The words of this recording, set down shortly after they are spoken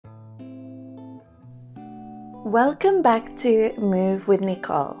Welcome back to Move with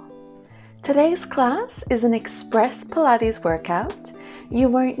Nicole. Today's class is an Express Pilates workout. You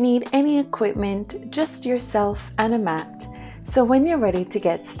won't need any equipment, just yourself and a mat. So when you're ready to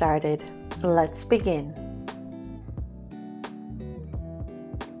get started, let's begin.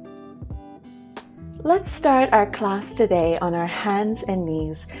 Let's start our class today on our hands and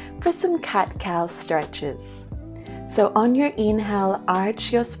knees for some cat-cow stretches. So on your inhale,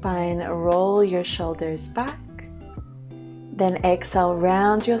 arch your spine, roll your shoulders back. Then exhale,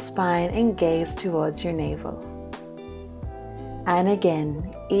 round your spine and gaze towards your navel. And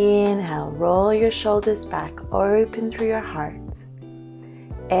again, inhale, roll your shoulders back, open through your heart.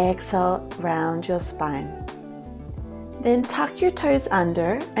 Exhale, round your spine. Then tuck your toes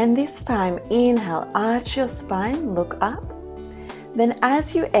under, and this time inhale, arch your spine, look up. Then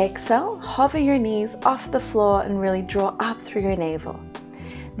as you exhale, hover your knees off the floor and really draw up through your navel.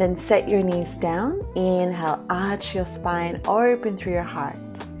 Then set your knees down, inhale, arch your spine, open through your heart.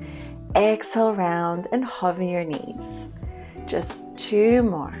 Exhale, round and hover your knees. Just 2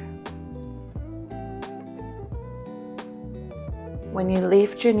 more. When you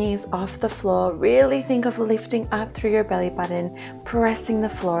lift your knees off the floor, really think of lifting up through your belly button, pressing the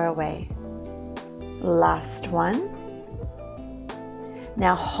floor away. Last one.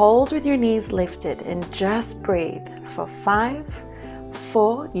 Now hold with your knees lifted and just breathe for 5,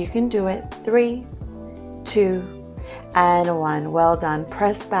 4, you can do it, 3, 2, and 1. Well done.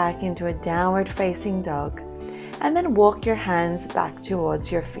 Press back into a downward facing dog and then walk your hands back towards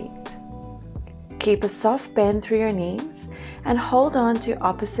your feet. Keep a soft bend through your knees and hold on to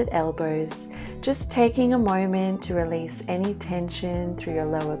opposite elbows, just taking a moment to release any tension through your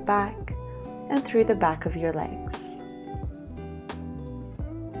lower back and through the back of your legs.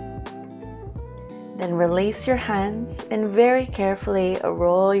 Then release your hands and very carefully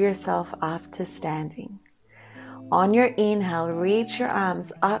roll yourself up to standing. On your inhale, reach your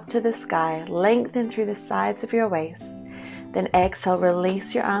arms up to the sky, lengthen through the sides of your waist. Then exhale,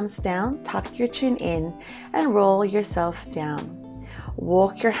 release your arms down, tuck your chin in and roll yourself down.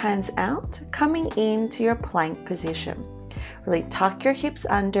 Walk your hands out, coming into your plank position. Really tuck your hips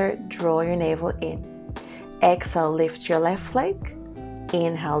under, draw your navel in. Exhale, lift your left leg.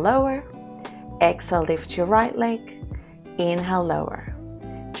 Inhale, lower. Exhale, lift your right leg. Inhale, lower.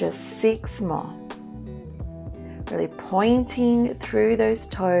 Just 6 more. Really pointing through those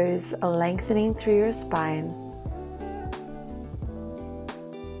toes, lengthening through your spine.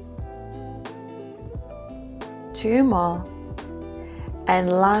 Two more.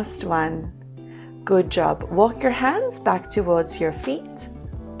 And last one. Good job. Walk your hands back towards your feet,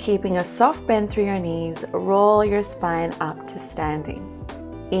 keeping a soft bend through your knees. Roll your spine up to standing.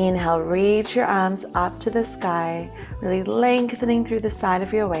 Inhale, reach your arms up to the sky, really lengthening through the side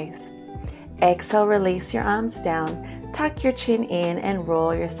of your waist. Exhale, release your arms down, tuck your chin in and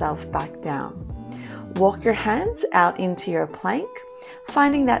roll yourself back down. Walk your hands out into your plank,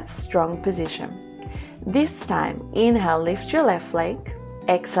 finding that strong position. This time, inhale, lift your left leg.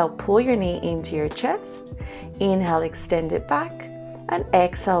 Exhale, pull your knee into your chest. Inhale, extend it back and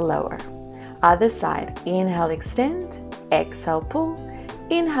exhale, lower. Other side, inhale, extend, exhale, pull.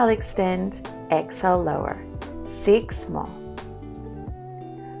 Inhale, extend, exhale, lower. 6 more.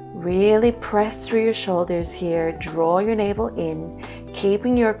 Really press through your shoulders here. Draw your navel in,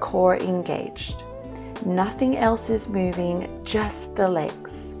 keeping your core engaged. Nothing else is moving, just the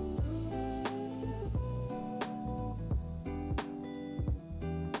legs.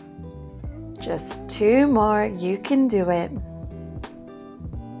 Just 2 more, you can do it.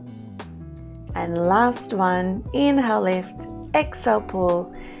 And last one, inhale, lift. Exhale,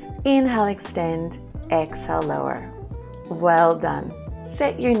 pull. Inhale, extend. Exhale, lower. Well done.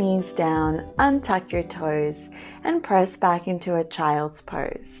 Set your knees down, untuck your toes, and press back into a child's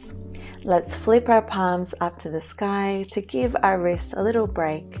pose. Let's flip our palms up to the sky to give our wrists a little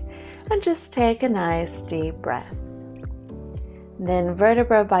break and just take a nice deep breath. Then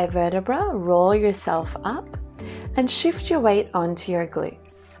vertebra by vertebra, roll yourself up and shift your weight onto your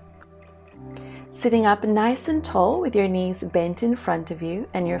glutes. Sitting up nice and tall with your knees bent in front of you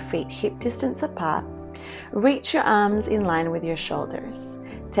and your feet hip distance apart, reach your arms in line with your shoulders.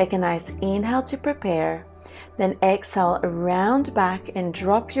 Take a nice inhale to prepare, then exhale, round back and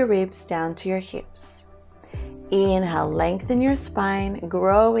drop your ribs down to your hips. Inhale, lengthen your spine,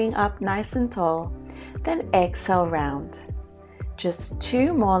 growing up nice and tall, then exhale, round. Just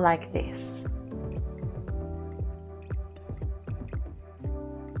 2 more like this.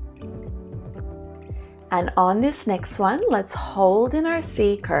 And on this next one, let's hold in our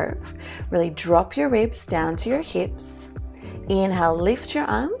C curve. Really drop your ribs down to your hips. Inhale, lift your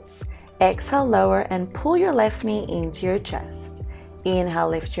arms. Exhale, lower and pull your left knee into your chest. Inhale,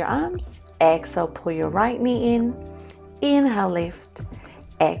 lift your arms. Exhale, pull your right knee in. Inhale, lift.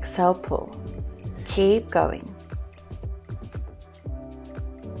 Exhale, pull. Keep going.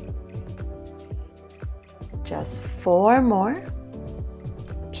 Just 4 more.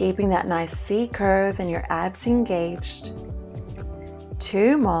 Keeping that nice C curve and your abs engaged.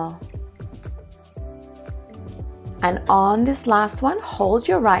 2 more. And on this last one, hold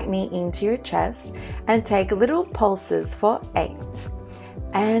your right knee into your chest and take little pulses for 8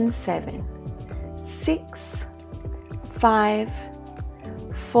 and 7, 6, 5,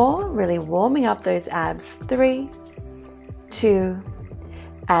 4, really warming up those abs, 3, 2,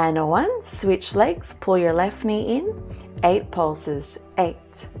 and 1. Switch legs, pull your left knee in, 8 pulses,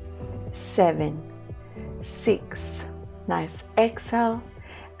 8, 7, 6, nice exhale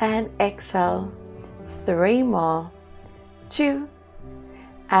and exhale, 3 more, 2,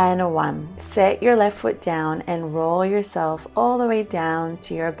 and 1. Set your left foot down and roll yourself all the way down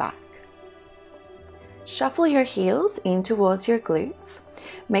to your back. Shuffle your heels in towards your glutes.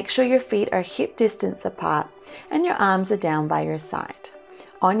 Make sure your feet are hip distance apart and your arms are down by your side.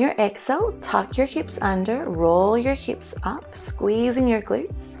 On your exhale, tuck your hips under, roll your hips up, squeezing your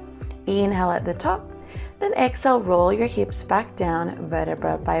glutes. Inhale at the top, then exhale, roll your hips back down,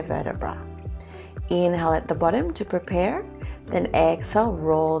 vertebra by vertebra. Inhale at the bottom to prepare, then exhale,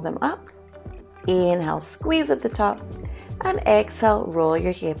 roll them up. Inhale, squeeze at the top, and exhale, roll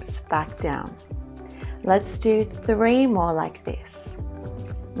your hips back down. Let's do 3 more like this.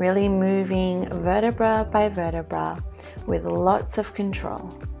 Really moving vertebra by vertebra with lots of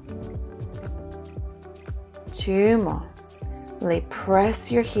control. 2 more. Really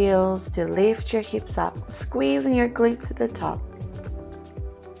press your heels to lift your hips up, squeezing your glutes at the top.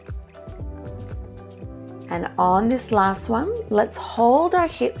 And on this last one, let's hold our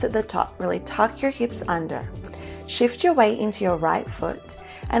hips at the top. Really tuck your hips under. Shift your weight into your right foot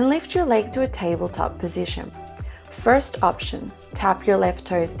and lift your leg to a tabletop position. First option, tap your left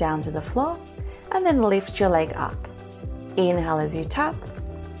toes down to the floor and then lift your leg up. Inhale as you tap,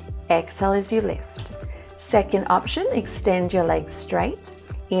 exhale as you lift. Second option, extend your legs straight.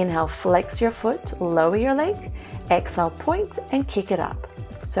 Inhale, flex your foot, lower your leg. Exhale, point and kick it up.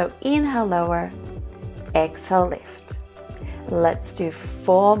 So inhale, lower, exhale, lift. Let's do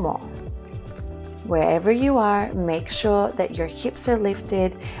 4 more. Wherever you are, make sure that your hips are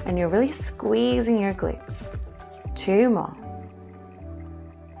lifted and you're really squeezing your glutes. 2 more.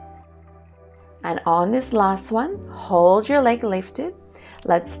 And on this last one, hold your leg lifted.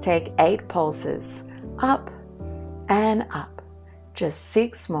 Let's take 8 pulses. Up and up. Just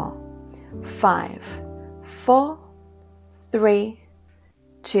 6 more. 5, 4, 3,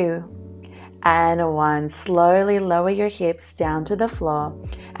 2, and 1. Slowly lower your hips down to the floor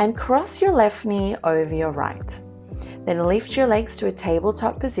and cross your left knee over your right. Then lift your legs to a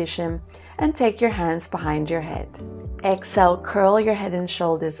tabletop position and take your hands behind your head. Exhale, curl your head and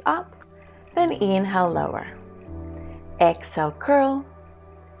shoulders up. Then inhale, lower. Exhale, curl.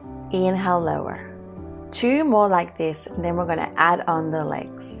 Inhale, lower. 2 more like this, and then we're going to add on the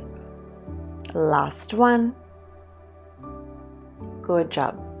legs. Last one. Good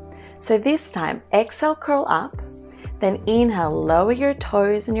job. So this time, exhale, curl up. Then inhale, lower your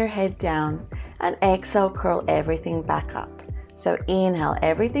toes and your head down. And exhale, curl everything back up. So inhale,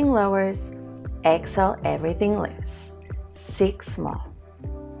 everything lowers. Exhale, everything lifts. 6 more.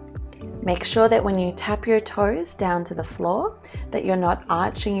 Make sure that when you tap your toes down to the floor, that you're not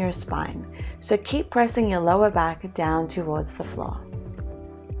arching your spine. So keep pressing your lower back down towards the floor.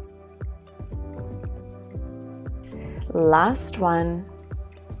 Last one.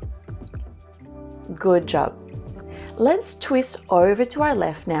 Good job. Let's twist over to our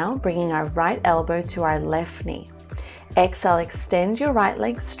left now, bringing our right elbow to our left knee. Exhale, extend your right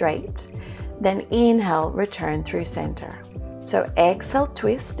leg straight. Then inhale, return through center. So exhale,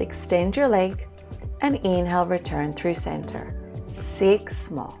 twist, extend your leg, and inhale, return through center.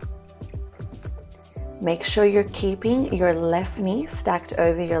 6 more. Make sure you're keeping your left knee stacked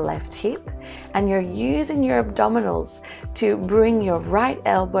over your left hip and you're using your abdominals to bring your right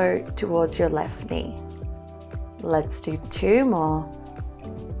elbow towards your left knee. Let's do 2 more.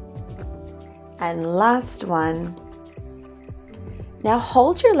 And last one. Now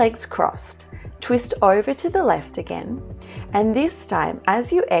hold your legs crossed. Twist over to the left again. And this time,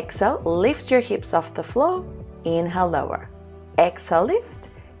 as you exhale, lift your hips off the floor. Inhale, lower. Exhale, lift.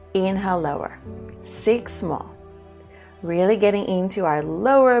 Inhale, lower. 6 more. Really getting into our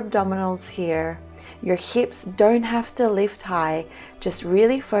lower abdominals here. Your hips don't have to lift high. Just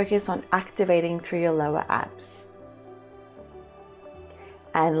really focus on activating through your lower abs.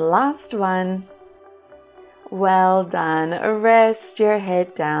 And last one. Well done. Rest your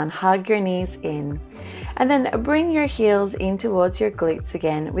head down, hug your knees in, and then bring your heels in towards your glutes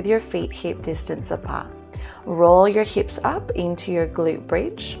again with your feet hip distance apart. Roll your hips up into your glute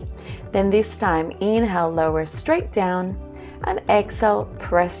bridge. Then this time, inhale, lower straight down, and exhale,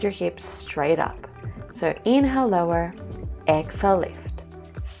 press your hips straight up. So inhale, lower, exhale, lift.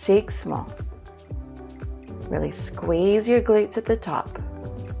 6 more. Really squeeze your glutes at the top.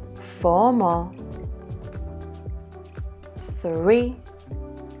 4 more. 3.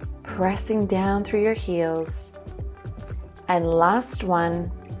 Pressing down through your heels. And last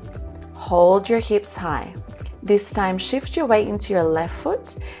one. Hold your hips high. This time, shift your weight into your left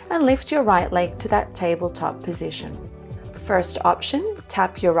foot and lift your right leg to that tabletop position. First option,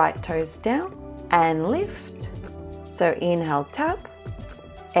 tap your right toes down and lift. So inhale, tap,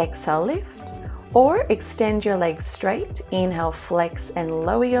 exhale, lift, or extend your legs straight. Inhale, flex and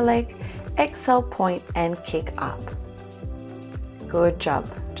lower your leg. Exhale, point and kick up. Good job.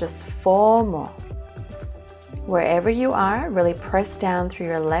 Just 4 more. Wherever you are, really press down through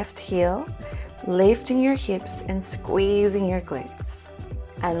your left heel, lifting your hips and squeezing your glutes.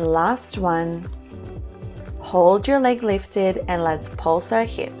 And last one. Hold your leg lifted and let's pulse our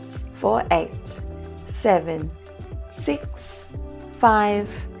hips for 8, 7, 6, 5,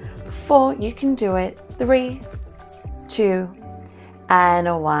 4. You can do it. 3, 2,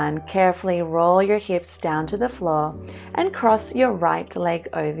 and 1. Carefully roll your hips down to the floor and cross your right leg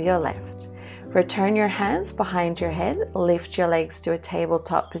over your left. Return your hands behind your head, lift your legs to a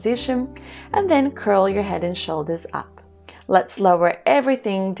tabletop position, and then curl your head and shoulders up. Let's lower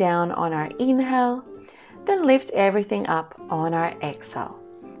everything down on our inhale, then lift everything up on our exhale.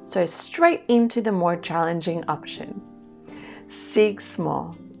 So straight into the more challenging option. 6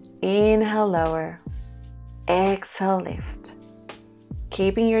 more. Inhale, lower. Exhale, lift.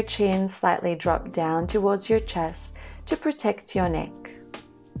 Keeping your chin slightly dropped down towards your chest to protect your neck.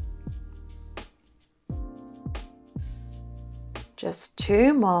 Just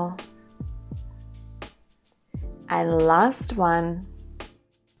 2 more. And last one.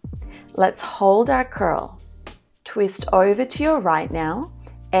 Let's hold our curl. Twist over to your right now.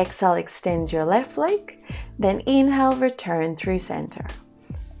 Exhale, extend your left leg. Then inhale, return through center.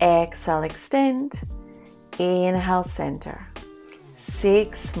 Exhale, extend. Inhale, center.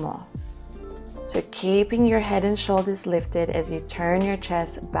 6 more. So keeping your head and shoulders lifted as you turn your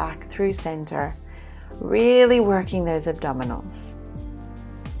chest back through center. Really working those abdominals.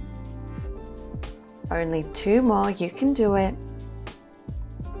 Only 2 more, you can do it.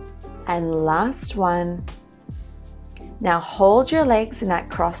 And last one. Now hold your legs in that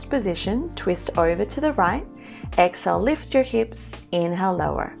crossed position, twist over to the right. Exhale, lift your hips, inhale,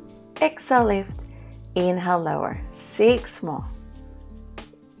 lower. Exhale, lift, inhale, lower. 6 more.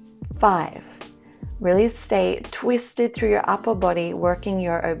 5. Really stay twisted through your upper body, working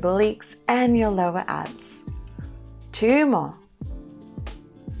your obliques and your lower abs. 2 more.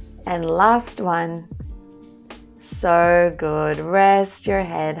 And last one. So good. Rest your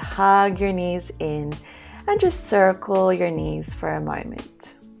head, hug your knees in, and just circle your knees for a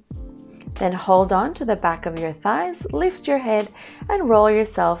moment. Then hold on to the back of your thighs, lift your head, and roll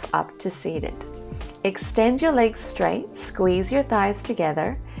yourself up to seated. Extend your legs straight, squeeze your thighs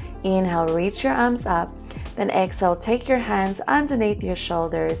together. Inhale, reach your arms up. Then exhale, take your hands underneath your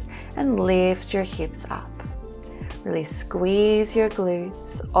shoulders and lift your hips up. Really squeeze your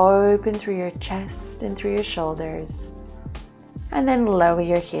glutes, open through your chest and through your shoulders. And then lower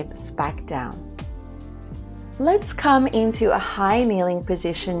your hips back down. Let's come into a high kneeling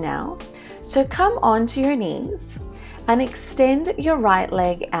position now. So come onto your knees and extend your right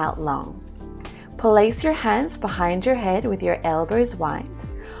leg out long. Place your hands behind your head with your elbows wide.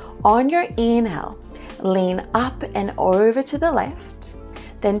 On your inhale, lean up and over to the left.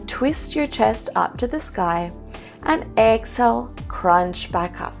 Then twist your chest up to the sky and exhale, crunch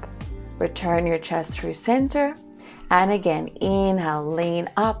back up. Return your chest through center. And again, inhale, lean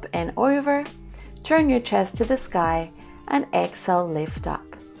up and over. Turn your chest to the sky and exhale, lift up.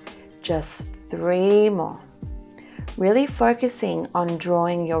 Just 3 more. Really focusing on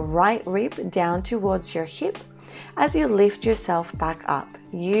drawing your right rib down towards your hip as you lift yourself back up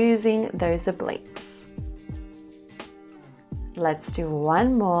using those obliques. Let's do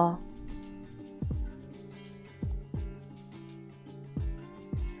 1 more.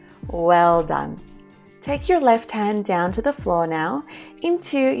 Well done. Take your left hand down to the floor now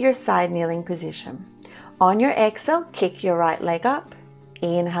into your side kneeling position. On your exhale, kick your right leg up.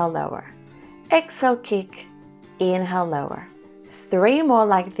 Inhale, lower. Exhale, kick. Inhale, lower. 3 more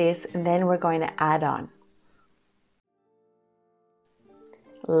like this, and then we're going to add on.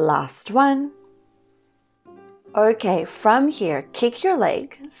 Last one. Okay, from here, kick your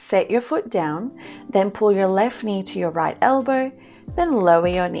leg, set your foot down, then pull your left knee to your right elbow, then lower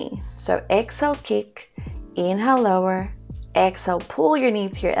your knee. So exhale, kick, inhale, lower, exhale, pull your knee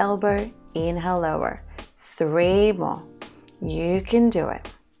to your elbow, inhale, lower. 3 more. You can do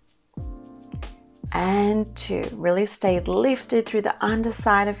it. And 2. Really stay lifted through the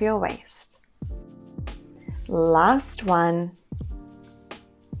underside of your waist. Last one.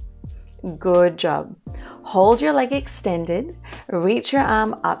 Good job. Hold your leg extended, reach your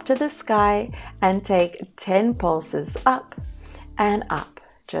arm up to the sky and take 10 pulses up and up.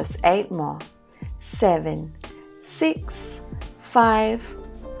 Just 8 more. 7, 6, 5,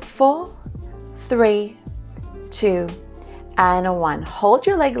 4, 3, 2, and 1. Hold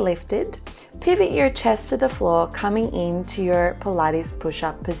your leg lifted. Pivot your chest to the floor, coming into your Pilates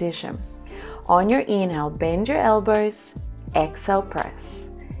push-up position. On your inhale, bend your elbows. Exhale, press.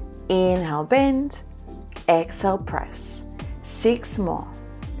 Inhale, bend. Exhale, press. 6 more.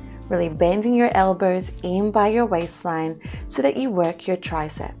 Really bending your elbows in by your waistline so that you work your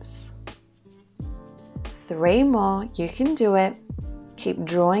triceps. 3 more. You can do it. Keep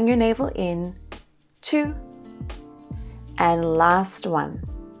drawing your navel in. 2. And last one.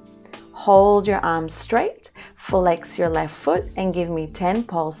 Hold your arms straight. Flex your left foot and give me 10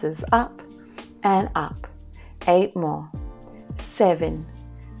 pulses up and up. 8 more. 7,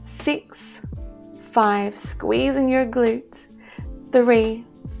 6, 5, squeezing your glute. 3,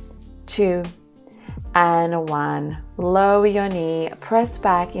 2, and 1. Lower your knee, press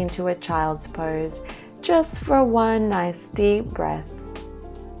back into a child's pose just for one nice deep breath.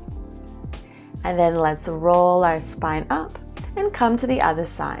 And then let's roll our spine up and come to the other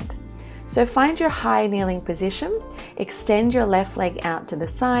side. So find your high kneeling position, extend your left leg out to the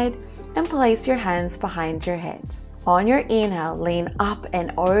side and place your hands behind your head. On your inhale, lean up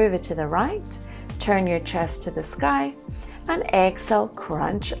and over to the right, turn your chest to the sky, and exhale,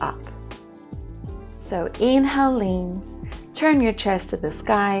 crunch up. So inhale, lean, turn your chest to the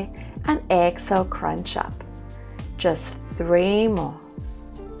sky, and exhale, crunch up. Just 3 more.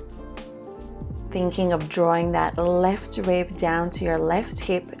 Thinking of drawing that left rib down to your left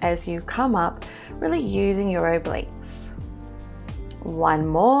hip as you come up, really using your obliques. 1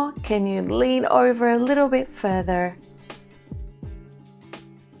 more. Can you lean over a little bit further?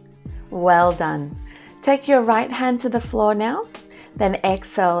 Well done. Take your right hand to the floor now. Then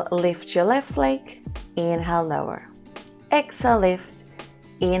exhale, lift your left leg. Inhale, lower. Exhale, lift.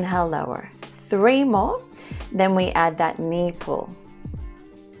 Inhale, lower. 3 more. Then we add that knee pull.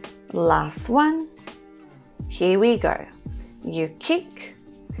 Last one. Here we go. You kick,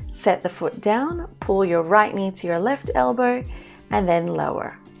 set the foot down, pull your right knee to your left elbow, and then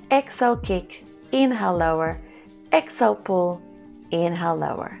lower. Exhale, kick, inhale, lower, exhale, pull, inhale,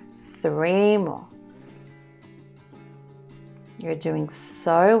 lower. 3 more. You're doing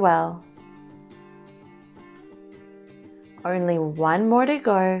so well. Only 1 more to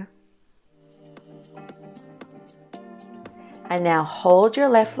go. And now hold your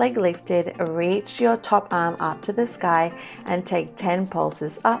left leg lifted, reach your top arm up to the sky and take 10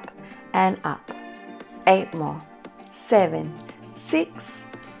 pulses up and up. 8 more. 7, 6,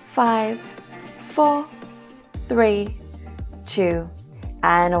 5, 4, 3, 2,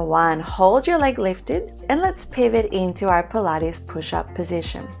 and 1. Hold your leg lifted and let's pivot into our Pilates push-up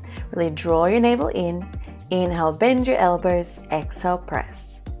position. Really draw your navel in. Inhale, bend your elbows. Exhale,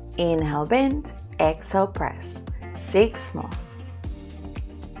 press. Inhale, bend. Exhale, press. 6 more.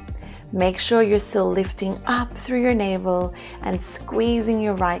 Make sure you're still lifting up through your navel and squeezing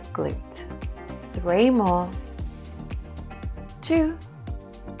your right glute. 3 more. 2.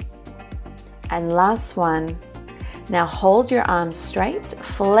 And last one. Now hold your arms straight,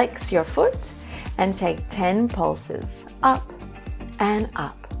 flex your foot, and take 10 pulses up and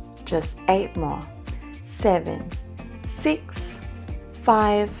up. Just 8 more. 7, 6,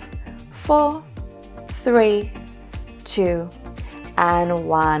 5, 4, 3, 2, and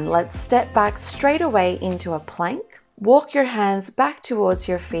 1. Let's step back straight away into a plank. Walk your hands back towards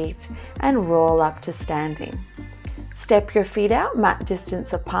your feet and roll up to standing. Step your feet out mat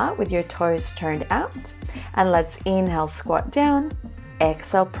distance apart with your toes turned out. And let's inhale, squat down.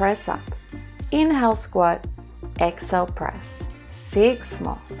 Exhale, press up. Inhale, squat. Exhale, press. 6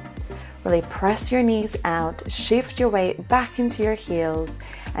 more. Really press your knees out, shift your weight back into your heels,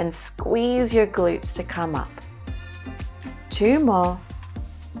 and squeeze your glutes to come up. 2 more.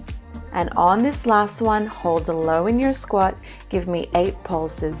 And on this last one, hold low in your squat. Give me 8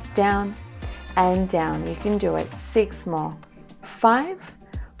 pulses down and down. You can do it. 6 more. 5,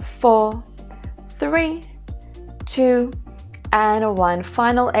 4, 3, 2, And one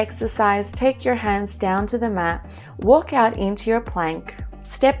final exercise, take your hands down to the mat, walk out into your plank,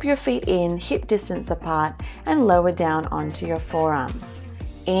 step your feet in hip distance apart and lower down onto your forearms.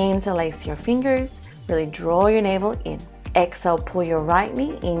 Interlace your fingers, really draw your navel in. Exhale, pull your right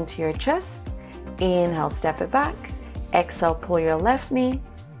knee into your chest. Inhale, step it back. Exhale, pull your left knee.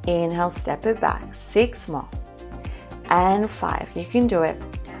 Inhale, step it back. 6 more. And 5, you can do it.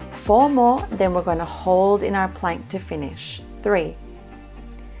 4 more, then we're going to hold in our plank to finish. 3,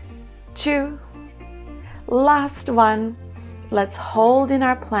 2, last one. Let's hold in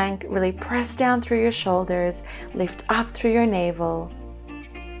our plank, really press down through your shoulders, lift up through your navel.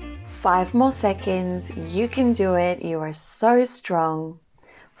 5 more seconds, you can do it, you are so strong.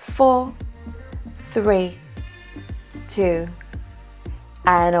 4, 3, 2,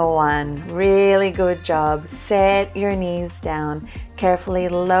 and 1. Really good job. Set your knees down, carefully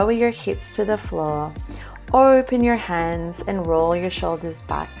lower your hips to the floor. Open your hands and roll your shoulders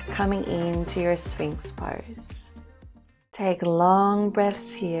back, coming into your Sphinx pose. Take long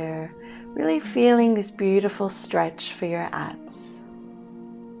breaths here, really feeling this beautiful stretch for your abs.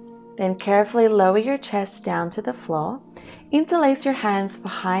 Then carefully lower your chest down to the floor, interlace your hands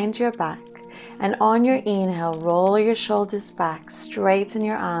behind your back, and on your inhale, roll your shoulders back, straighten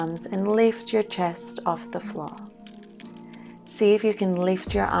your arms, and lift your chest off the floor. See if you can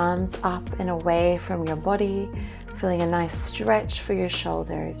lift your arms up and away from your body, feeling a nice stretch for your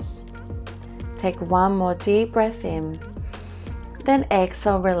shoulders. Take one more deep breath in, then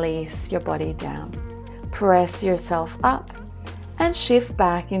exhale, release your body down. Press yourself up and shift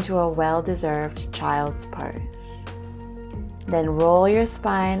back into a well-deserved child's pose. Then roll your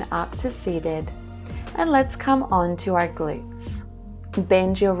spine up to seated, and let's come on to our glutes.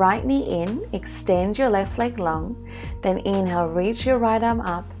 Bend your right knee in, extend your left leg long, then inhale, reach your right arm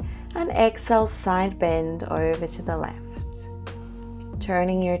up, and exhale, side bend over to the left.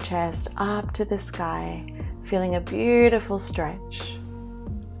 Turning your chest up to the sky, feeling a beautiful stretch.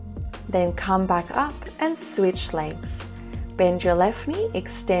 Then come back up and switch legs. Bend your left knee,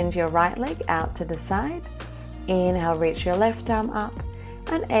 extend your right leg out to the side. Inhale, reach your left arm up,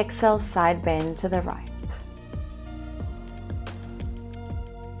 and exhale, side bend to the right.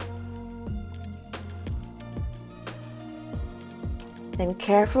 Then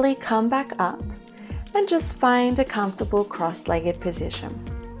carefully come back up and just find a comfortable cross-legged position.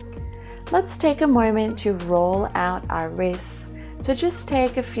 Let's take a moment to roll out our wrists. So just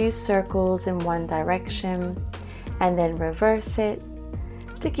take a few circles in one direction and then reverse it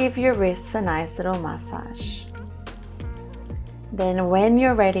to give your wrists a nice little massage. Then when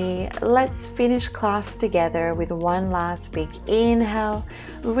you're ready, let's finish class together with one last big inhale,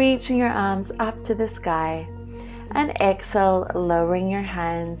 reaching your arms up to the sky, and exhale, lowering your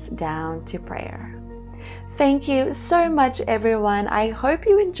hands down to prayer. Thank you so much, everyone. I hope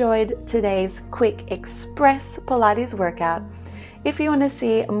you enjoyed today's quick Express Pilates workout. If you want to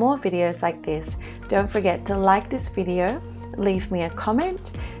see more videos like this, don't forget to like this video, leave me a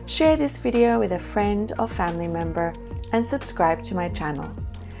comment, share this video with a friend or family member, and subscribe to my channel.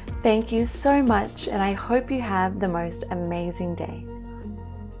 Thank you so much, and I hope you have the most amazing day.